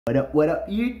What up,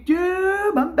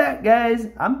 YouTube? I'm back, guys.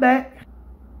 I'm back.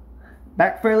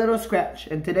 Back for a little scratch.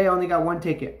 And today I only got one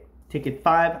ticket. Ticket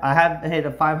 5. I have hit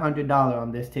a $500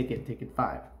 on this ticket. Ticket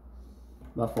 5.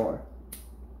 Before.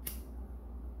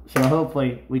 So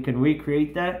hopefully we can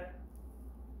recreate that.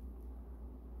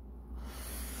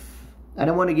 I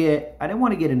didn't want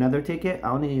to get another ticket. I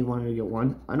only wanted to get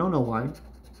one. I don't know why.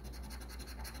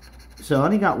 So I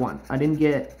only got one. I didn't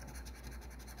get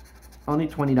only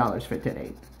 $20 for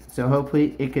today. So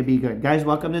hopefully it could be good. Guys,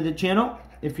 welcome to the channel.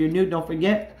 If you're new, don't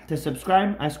forget to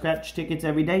subscribe. I scratch tickets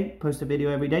every day. Post a video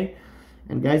every day.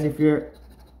 And guys, if you're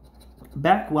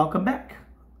back, welcome back.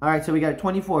 Alright, so we got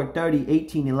 24, 30,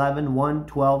 18, 11, 1,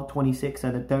 12, 26,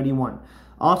 and a 31.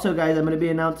 Also, guys, I'm going to be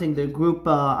announcing the group.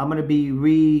 I'm going to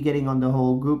be getting on the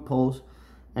whole group polls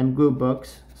and group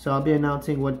books. So I'll be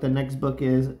announcing what the next book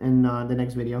is in the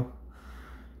next video.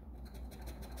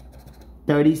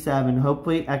 37.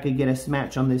 Hopefully I could get a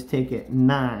smash on this ticket.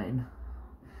 9.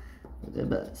 The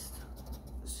best.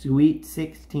 Sweet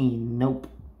 16. Nope.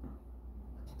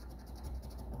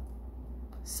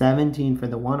 17 for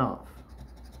the one-off.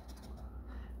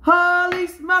 Holy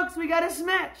smokes, we got a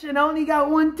smash and only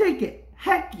got one ticket.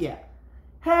 Heck yeah.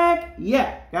 Heck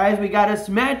yeah. Guys, we got a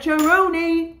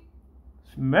smash-a-roni.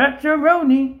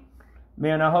 Smash-a-roni.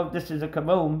 Man, I hope this is a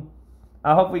kaboom.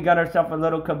 I hope we got ourselves a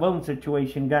little kaboom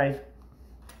situation, guys.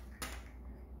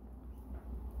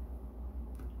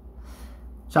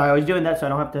 Sorry, I was doing that so I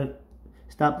don't have to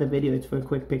stop the video. It's for a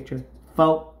quick picture.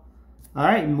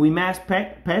 Alright, and we matched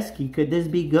pesky. Could this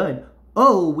be good?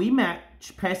 Oh, we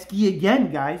matched pesky again,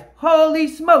 guys. Holy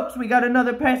smokes, we got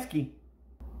another pesky.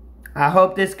 I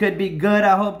hope this could be good.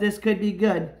 I hope this could be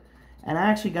good. And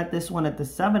I actually got this one at the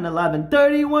 7-Eleven.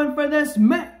 31 for this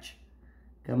match.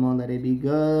 Come on, let it be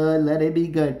good. Let it be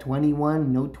good.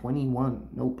 21. No 21.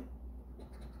 Nope.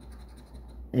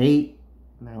 8.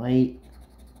 No 8.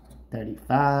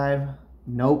 35.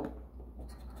 Nope.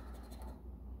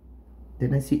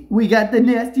 Didn't I see? We got the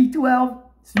nasty 12.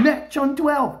 Smash on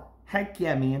 12. Heck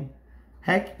yeah, man.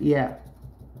 Heck yeah.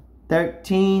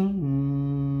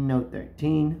 13. No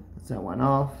 13. That's that one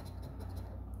off.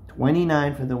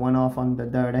 29 for the one off on the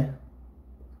dirty.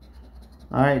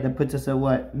 Alright, that puts us at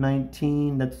what?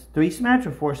 19. That's 3 smash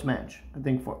or 4 smash? I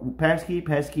think 4. Pesky,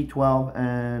 12,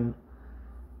 and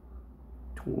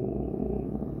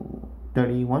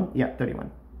 31. Yeah,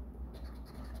 31.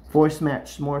 4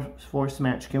 smash. More 4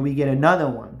 smash. Can we get another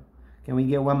one? Can we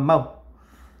get one more?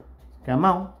 Come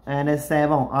on. And a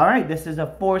 7. Alright, this is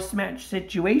a 4 smash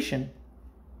situation.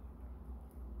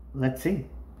 Let's see.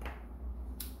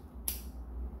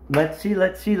 Let's see.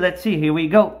 Here we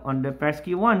go. On the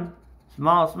pesky one.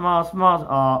 Small.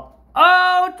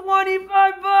 Oh,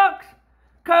 25 bucks.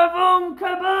 Kaboom,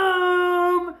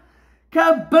 kaboom.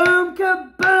 Kaboom,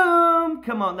 kaboom.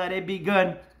 Come on, let it be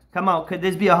good. Come on, could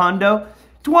this be a hundo?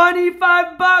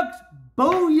 25 bucks.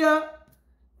 Booyah.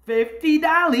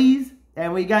 $50.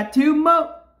 And we got 2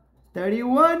 more.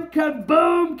 31.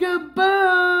 Kaboom,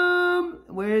 kaboom.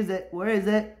 Where is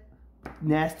it?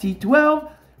 Nasty 12.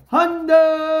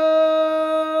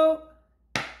 Hundo.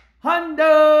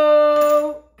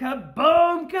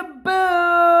 Kaboom,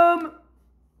 kaboom.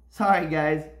 Sorry,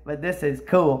 guys, but this is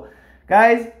cool.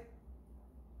 Guys,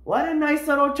 what a nice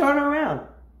little turnaround.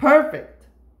 Perfect.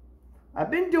 I've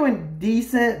been doing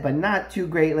decent, but not too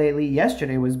great lately.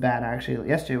 Yesterday was bad, actually.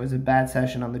 Yesterday was a bad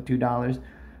session on the $2.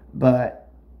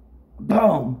 But,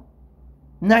 boom.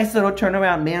 Nice little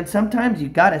turnaround, man. Sometimes you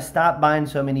got to stop buying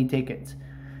so many tickets.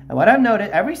 And what I've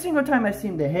noticed, every single time I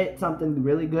seem to hit something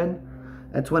really good,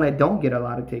 that's when I don't get a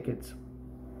lot of tickets.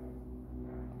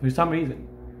 For some reason.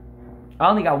 I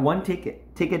only got one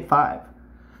ticket. Ticket 5.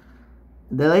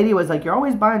 The lady was like, you're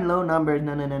always buying low numbers.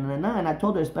 No. And I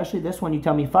told her, especially this one, you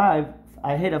tell me 5.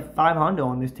 I hit a 500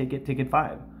 on this ticket. Ticket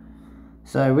 5.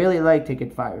 So I really like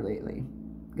ticket 5 lately.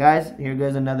 Guys, here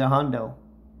goes another hundo.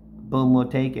 Boom, we'll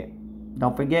take it.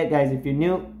 Don't forget, guys, if you're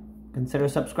new, consider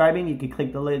subscribing. You can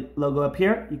click the logo up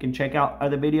here. You can check out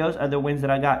other videos, other wins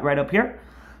that I got right up here.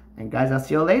 And guys, I'll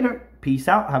see you later. Peace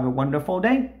out. Have a wonderful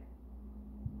day.